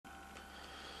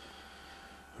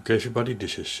Okay everybody,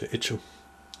 this is Itsu.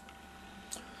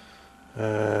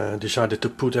 Decided to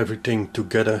put everything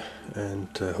together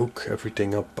and hook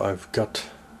everything up I've got.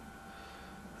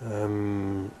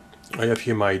 I have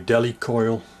here my Delhi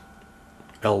coil,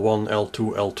 L1,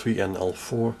 L2, L3 and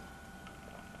L4.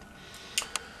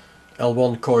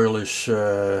 L1 coil is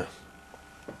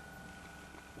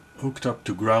hooked up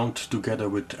to ground together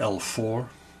with L4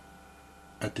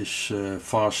 at this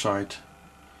far side.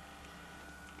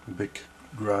 Big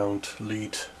ground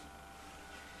lead.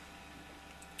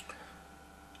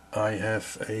 I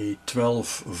have a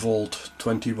 12 volt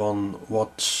 21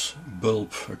 watts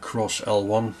bulb across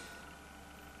L1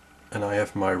 and I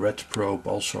have my red probe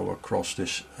also across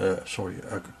this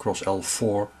across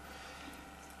L4.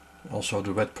 Also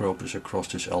the red probe is across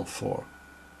this L4.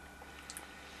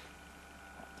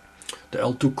 The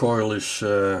L2 coil is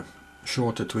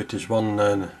shorted with this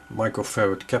 1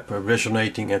 microfarad cap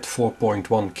resonating at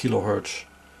 4.1 kilohertz.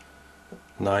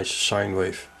 Nice sine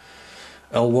wave.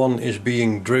 L1 is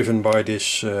being driven by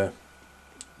this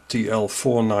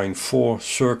TL494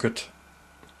 circuit,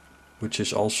 which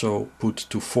is also put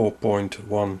to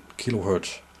 4.1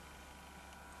 kilohertz,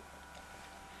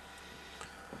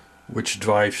 which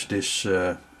drives this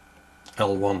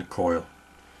L1 coil.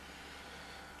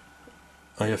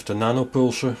 I have the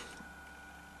nanopulser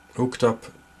hooked up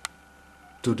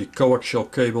to the coaxial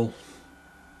cable,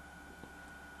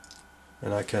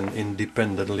 and I can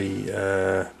independently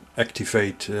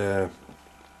activate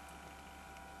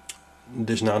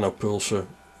this nanopulser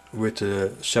with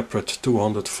a separate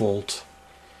 200 volt.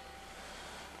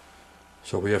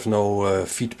 So we have no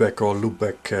feedback or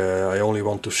loopback. I only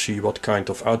want to see what kind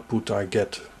of output I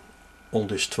get on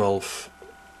this 12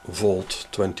 volt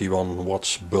 21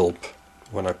 watts bulb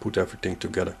when I put everything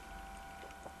together.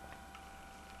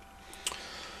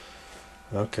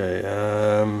 Okay,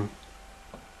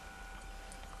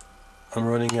 I'm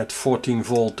running at 14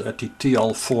 volt at the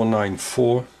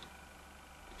TL494,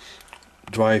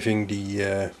 driving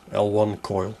the L1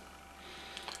 coil.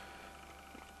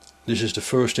 This is the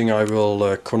first thing I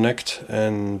will connect,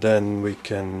 and then we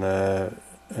can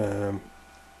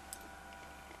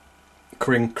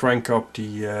crank up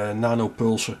the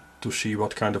nanopulser to see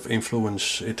what kind of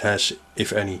influence it has,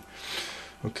 if any.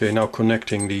 Okay, now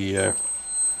connecting the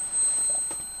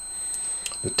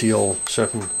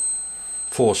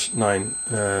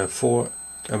TL7494,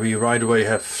 and we right away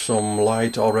have some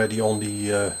light already on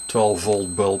the 12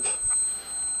 volt bulb,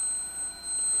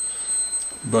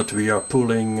 but we are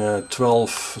pulling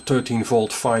 13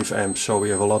 volt 5 amps, so we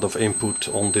have a lot of input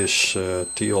on this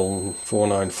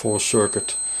TL494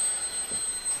 circuit.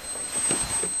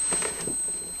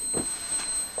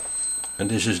 And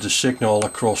this is the signal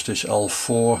across this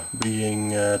L4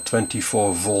 being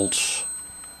 24 volts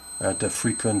at a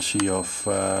frequency of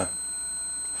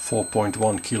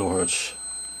 4.1 kilohertz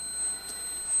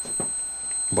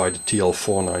by the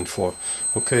TL494.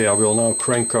 Okay, I will now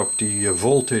crank up the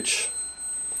voltage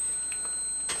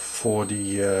for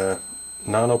the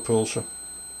nanopulser.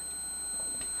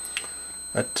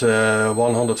 At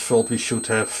 100 volt we should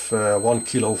have 1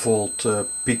 kilovolt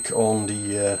peak on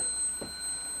the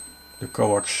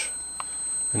coax,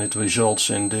 and it results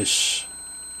in this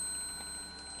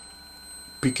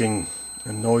peaking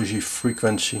a noisy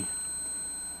frequency,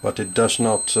 but it does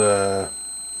not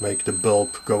make the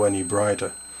bulb go any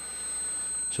brighter.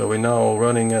 So we're now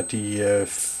running at the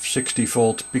 60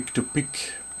 volt peak to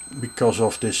peak because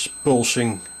of this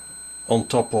pulsing on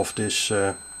top of this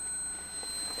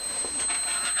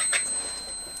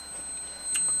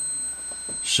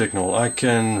signal. I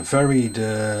can vary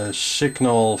the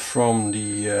signal from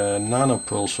the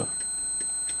nanopulser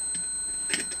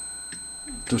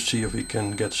to see if we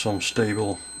can get some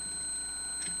stable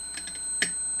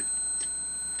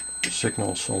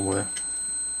signal somewhere,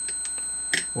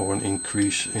 or an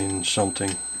increase in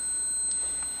something.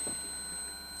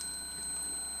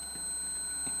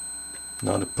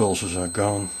 Now the pulses are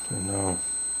gone, and now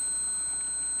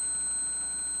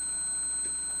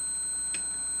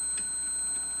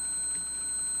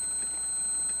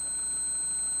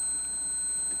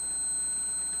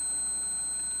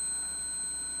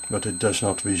but it does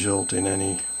not result in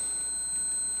any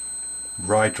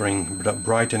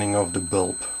brightening of the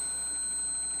bulb.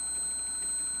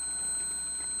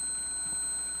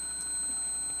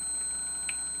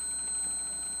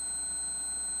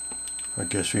 I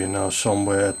guess we are now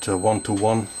somewhere at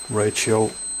 1:1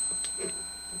 ratio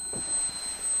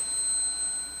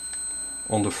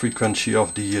on the frequency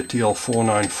of the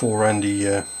TL494 and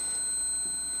the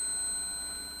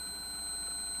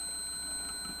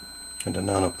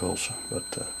nanopulser,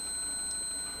 but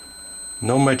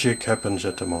no magic happens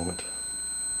at the moment.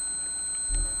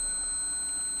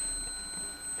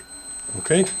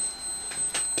 Okay,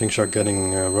 things are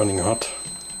getting running hot,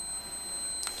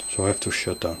 so I have to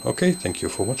shut down. Okay, thank you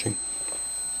for watching.